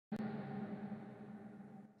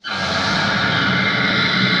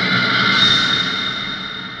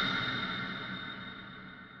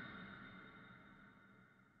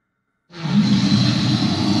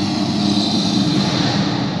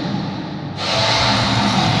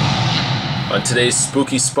On today's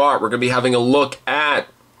spooky spot, we're going to be having a look at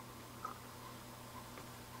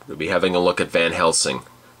Van Helsing.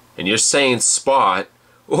 And you're saying spot?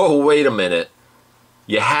 Oh, wait a minute.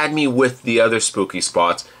 You had me with the other spooky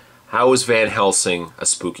spots. How is Van Helsing a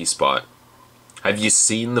spooky spot? Have you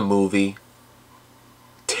seen the movie?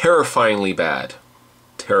 Terrifyingly bad.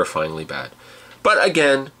 Terrifyingly bad. But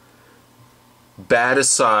again, bad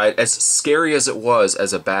aside, as scary as it was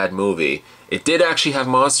as a bad movie, it did actually have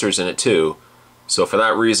monsters in it too. So for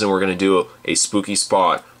that reason, we're going to do a spooky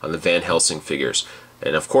spot on the Van Helsing figures.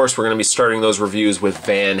 And of course, we're going to be starting those reviews with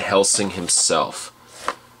Van Helsing himself.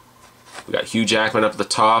 We got Hugh Jackman up at the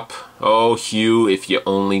top. Oh, Hugh, if you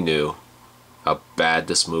only knew how bad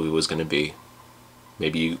this movie was going to be.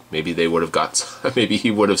 Maybe they would have got. Maybe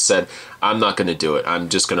he would have said, "I'm not going to do it. I'm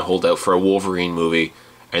just going to hold out for a Wolverine movie,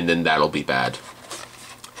 and then that'll be bad."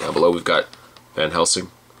 Down below, we've got Van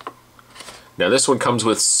Helsing. Now this one comes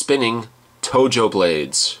with spinning Tojo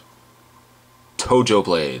blades. Tojo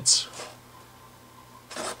blades.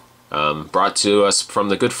 Brought to us from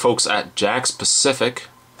the good folks at Jakks Pacific.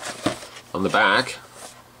 On the back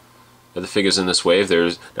are the figures in this wave.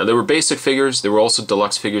 Now there were basic figures. There were also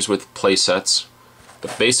deluxe figures with play sets.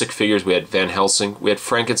 The basic figures, we had Van Helsing. We had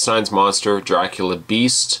Frankenstein's monster, Dracula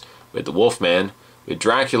Beast. We had the Wolfman. We had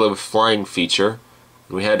Dracula with flying feature.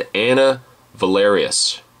 And we had Anna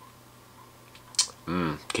Valerius.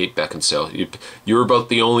 Kate Beckinsale. You were about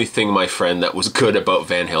the only thing, my friend, that was good about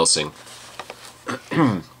Van Helsing.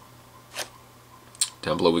 Down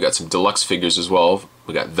below we got some deluxe figures as well.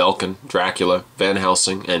 We got Velkin, Dracula, Van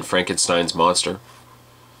Helsing, and Frankenstein's monster.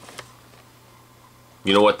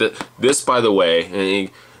 You know what? This, by the way,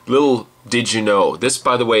 little did you know, this,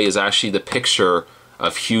 by the way, is actually the picture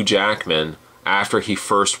of Hugh Jackman after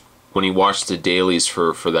when he watched the dailies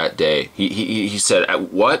for that day. He said,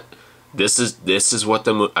 "What? This is what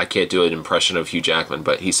I can't do an impression of Hugh Jackman,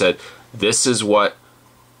 but he said, this is what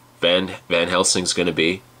Van Helsing's going to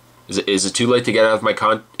be. Is it too late to get out of my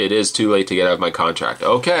It is too late to get out of my contract.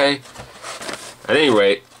 Okay. At any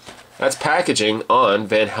rate, that's packaging on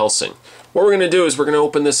Van Helsing. What we're going to do is we're going to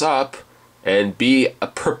open this up and be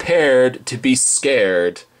prepared to be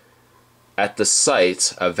scared at the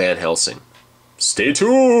sight of Van Helsing. Stay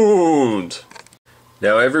tuned!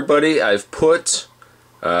 Now everybody, I've put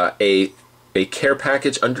a care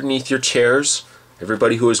package underneath your chairs.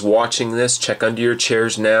 Everybody who is watching this, check under your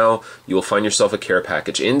chairs now. You will find yourself a care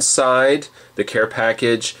package. Inside the care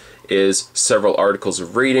package is several articles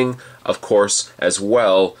of reading, of course, as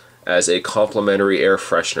well as a complimentary air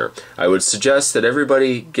freshener. I would suggest that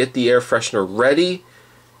everybody get the air freshener ready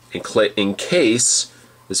in case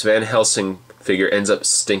this Van Helsing figure ends up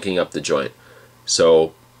stinking up the joint.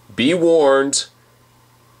 So be warned.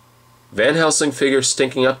 Van Helsing figure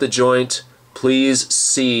stinking up the joint, please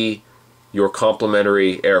see your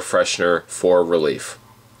complimentary air freshener for relief.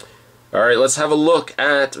 Alright, let's have a look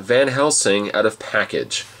at Van Helsing out of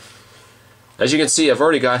package. As you can see, I've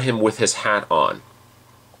already got him with his hat on.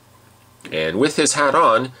 And with his hat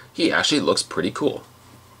on, he actually looks pretty cool.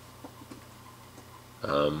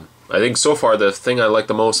 I think so far the thing I like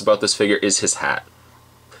the most about this figure is his hat.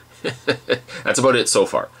 That's about it so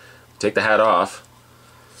far. Take the hat off.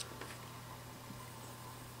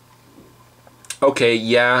 Okay,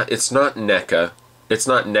 yeah, it's not NECA. It's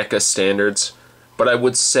not NECA standards, but I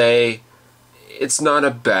would say it's not a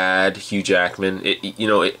bad Hugh Jackman.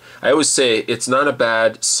 I always say it's not a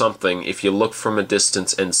bad something if you look from a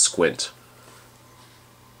distance and squint.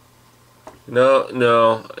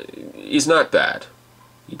 No, he's not bad.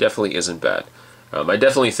 He definitely isn't bad. I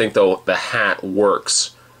definitely think, though, the hat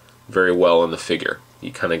works very well on the figure. He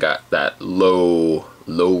kind of got that low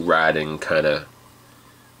riding kind of.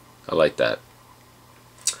 I like that.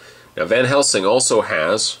 Now Van Helsing also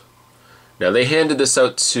has, now they handed this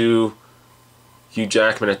out to Hugh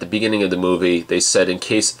Jackman at the beginning of the movie. They said in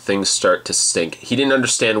case things start to stink. He didn't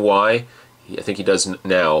understand why. I think he does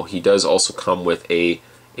now. He does also come with a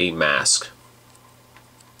mask.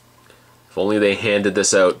 If only they handed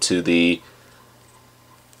this out to the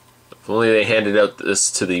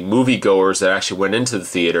moviegoers that actually went into the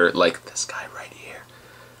theater, like this guy right here.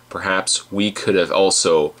 Perhaps we could have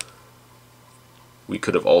also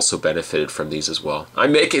benefited from these as well.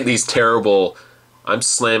 I'm making these terrible. I'm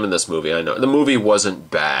slamming this movie, I know. The movie wasn't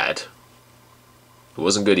bad. It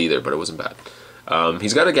wasn't good either, but it wasn't bad.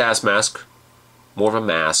 He's got a gas mask. More of a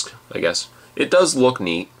mask, I guess. It does look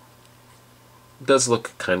neat. It does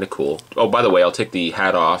look kind of cool. Oh, by the way, I'll take the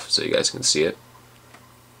hat off so you guys can see it.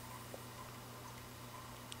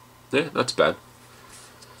 Yeah, not too bad.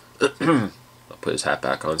 I'll put his hat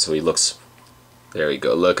back on so he looks. There you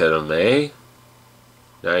go. Look at him, eh?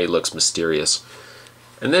 Now he looks mysterious.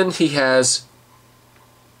 And then he has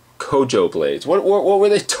Kojo blades. What were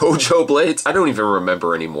they? Tojo blades? I don't even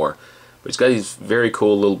remember anymore. But he's got these very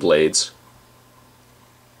cool little blades.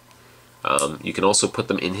 You can also put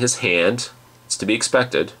them in his hand. It's to be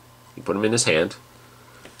expected. You put them in his hand.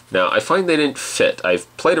 Now, I find they didn't fit.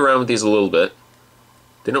 I've played around with these a little bit.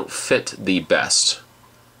 They don't fit the best.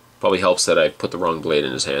 Probably helps that I put the wrong blade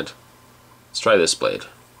in his hand. Let's try this blade.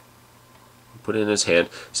 Put it in his hand.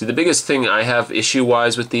 See, the biggest thing I have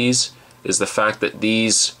issue-wise with these is the fact that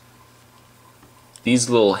these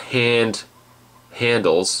little handles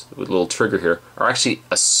with a little trigger here are actually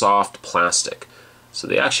a soft plastic. So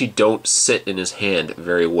they actually don't sit in his hand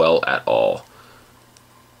very well at all.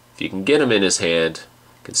 If you can get them in his hand,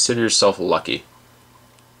 consider yourself lucky.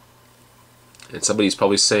 And somebody's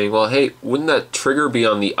probably saying, well, hey, wouldn't that trigger be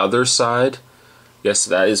on the other side? Yes,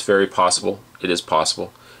 that is very possible. It is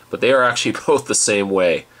possible. But they are actually both the same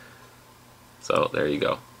way. So there you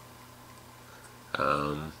go.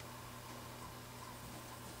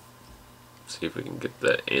 See if we can get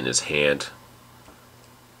that in his hand.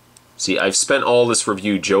 See, I've spent all this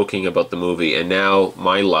review joking about the movie, and now,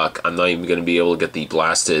 my luck, I'm not even going to be able to get the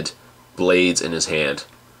blasted blades in his hand.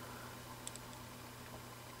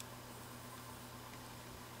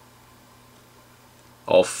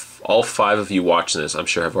 All five of you watching this, I'm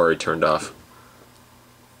sure, have already turned off.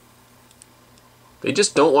 They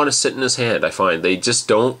just don't want to sit in his hand, I find. They just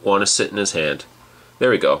don't want to sit in his hand. There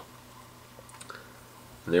we go.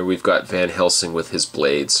 And there we've got Van Helsing with his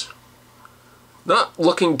blades. Not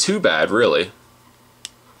looking too bad, really.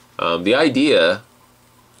 The idea,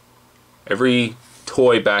 every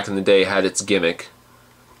toy back in the day had its gimmick.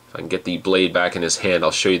 If I can get the blade back in his hand,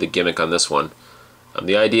 I'll show you the gimmick on this one.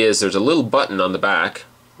 The idea is there's a little button on the back,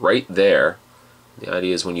 right there. The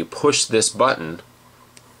idea is when you push this button,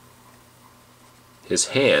 his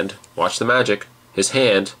hand, watch the magic, his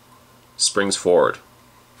hand springs forward.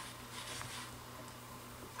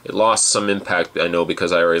 It lost some impact, I know,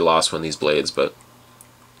 because I already lost one of these blades, but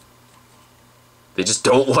they just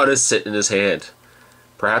don't want to sit in his hand.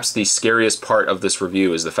 Perhaps the scariest part of this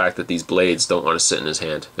review is the fact that these blades don't want to sit in his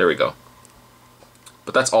hand. There we go.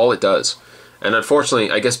 But that's all it does. And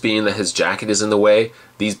unfortunately, I guess being that his jacket is in the way,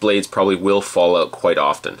 these blades probably will fall out quite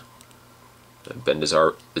often. Bend his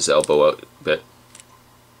elbow out a bit.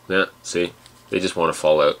 Yeah, see? They just want to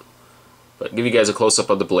fall out. But give you guys a close-up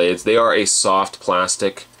of the blades. They are a soft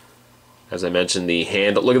plastic. As I mentioned, the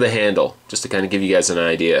handle, look at the handle, just to kind of give you guys an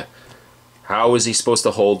idea. How is he supposed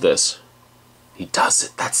to hold this? He does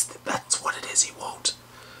it. That's what it is. He won't.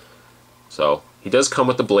 So, he does come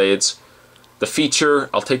with the blades. The feature,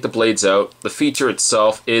 I'll take the blades out. The feature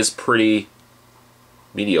itself is pretty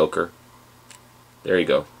mediocre. There you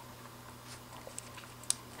go.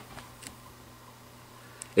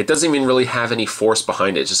 It doesn't even really have any force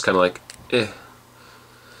behind it. It's just kind of like, eh.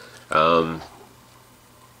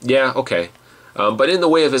 Yeah, okay. But in the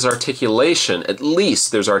way of his articulation, at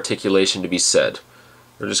least there's articulation to be said.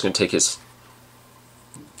 We're just going to take his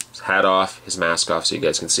hat off, his mask off, so you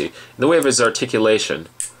guys can see. In the way of his articulation,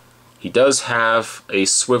 he does have a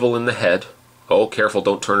swivel in the head. Oh, careful,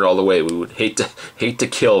 don't turn it all the way. We would hate to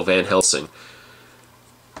kill Van Helsing.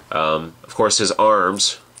 Of course, his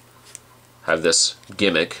arms have this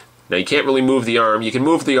gimmick. Now, you can't really move the arm. You can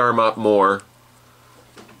move the arm up more,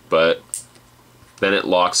 but then it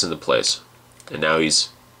locks into place. And now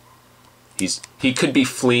he could be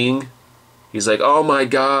fleeing. He's like, oh my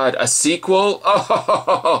god, a sequel?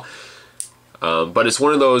 Oh! But it's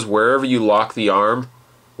one of those, wherever you lock the arm,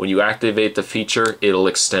 when you activate the feature, it'll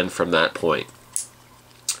extend from that point.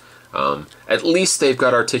 At least they've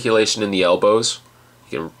got articulation in the elbows.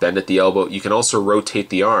 You can bend at the elbow. You can also rotate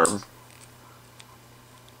the arm.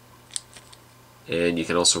 And you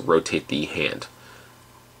can also rotate the hand.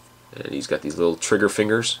 And he's got these little trigger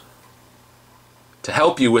fingers to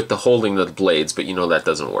help you with the holding of the blades, but you know that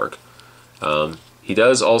doesn't work. He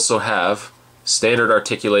does also have standard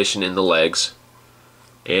articulation in the legs,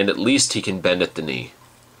 and at least he can bend at the knee.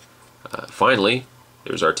 Finally,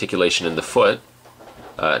 there's articulation in the foot.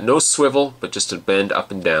 No swivel, but just to bend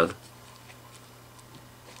up and down.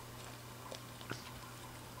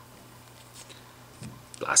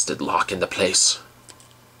 Blasted lock into place.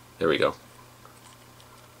 There we go.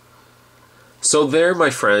 So there,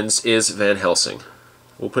 my friends, is Van Helsing.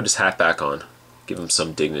 We'll put his hat back on. Give him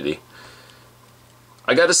some dignity.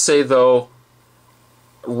 I gotta say, though,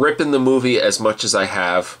 ripping the movie as much as I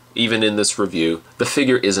have, even in this review, the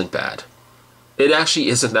figure isn't bad. It actually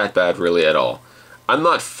isn't that bad, really, at all. I'm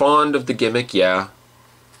not fond of the gimmick, yeah.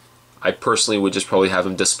 I personally would just probably have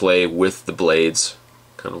him display with the blades,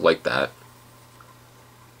 kind of like that.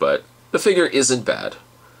 but the figure isn't bad.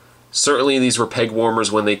 Certainly these were peg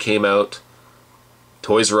warmers when they came out.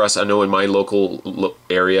 Toys R Us, I know in my local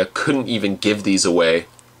area, couldn't even give these away.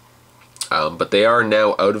 But they are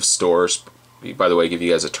now out of stores. By the way, give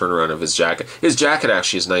you guys a turnaround of his jacket. His jacket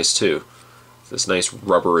actually is nice too. This nice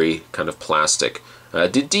rubbery kind of plastic. The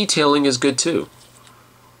detailing is good too.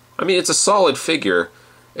 I mean, it's a solid figure.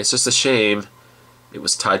 It's just a shame it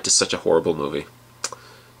was tied to such a horrible movie.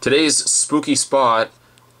 Today's spooky spot,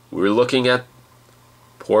 we're looking at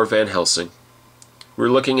poor Van Helsing. We're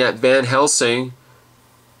looking at Van Helsing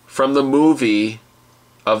from the movie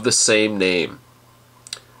of the same name.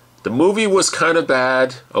 The movie was kind of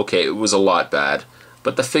bad. Okay, it was a lot bad,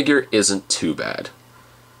 but the figure isn't too bad.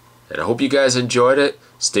 And I hope you guys enjoyed it.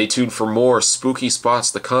 Stay tuned for more spooky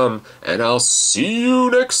spots to come, and I'll see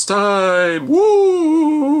you next time.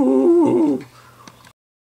 Woo!